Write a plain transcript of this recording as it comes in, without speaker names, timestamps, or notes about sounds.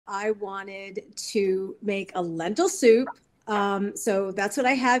I wanted to make a lentil soup. So that's what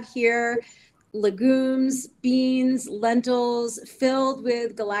I have here. Legumes, beans, lentils filled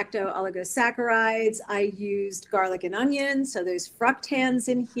with galacto-oligosaccharides. I used garlic and onion, so there's fructans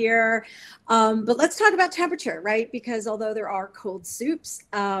in here. But let's talk about temperature, right? Because although there are cold soups,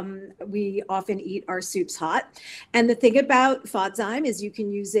 we often eat our soups hot. And the thing about FODZYME is you can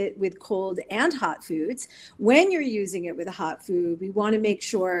use it with cold and hot foods. When you're using it with a hot food, we want to make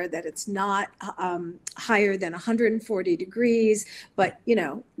sure that it's not higher than 140 degrees, but you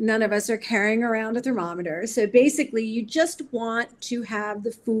know, none of us are carrying around a thermometer. So basically you just want to have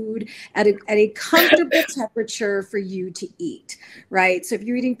the food at a comfortable temperature for you to eat, right? So if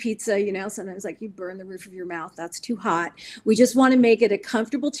you're eating pizza, you know, sometimes like you burn the roof of your mouth, that's too hot. We just want to make it a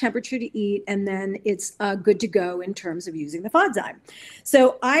comfortable temperature to eat, and then it's good to go in terms of using the FODZYME.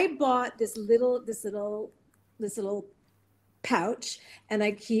 So I bought this little pouch, and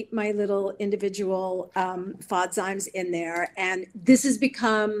I keep my little individual FODZYMEs in there. And this has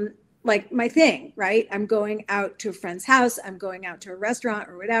become like my thing, right? I'm going out to a friend's house, I'm going out to a restaurant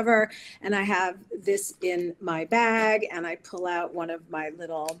or whatever, and I have this in my bag, and I pull out one of my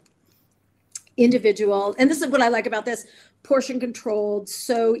little individual, and this is what I like about this, portion controlled,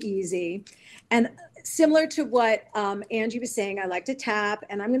 so easy. And similar to what Angie was saying, I like to tap,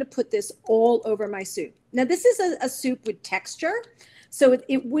 and I'm going to put this all over my soup. Now, this is a soup with texture, so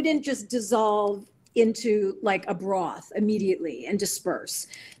it wouldn't just dissolve into like a broth immediately and disperse.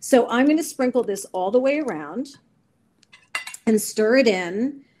 So I'm going to sprinkle this all the way around and stir it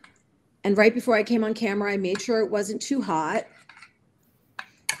in. And right before I came on camera, I made sure it wasn't too hot.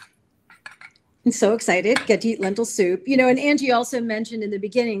 I'm so excited, get to eat lentil soup. You know, and Angie also mentioned in the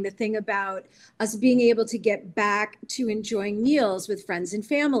beginning the thing about us being able to get back to enjoying meals with friends and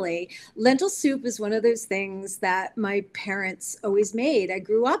family. Lentil soup is one of those things that my parents always made. I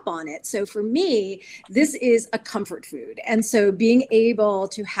grew up on it. So for me, this is a comfort food. And so being able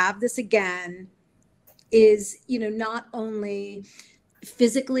to have this again is, you know, not only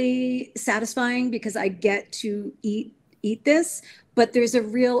physically satisfying because I get to eat this, but there's a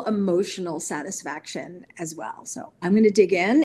real emotional satisfaction as well. So I'm going to dig in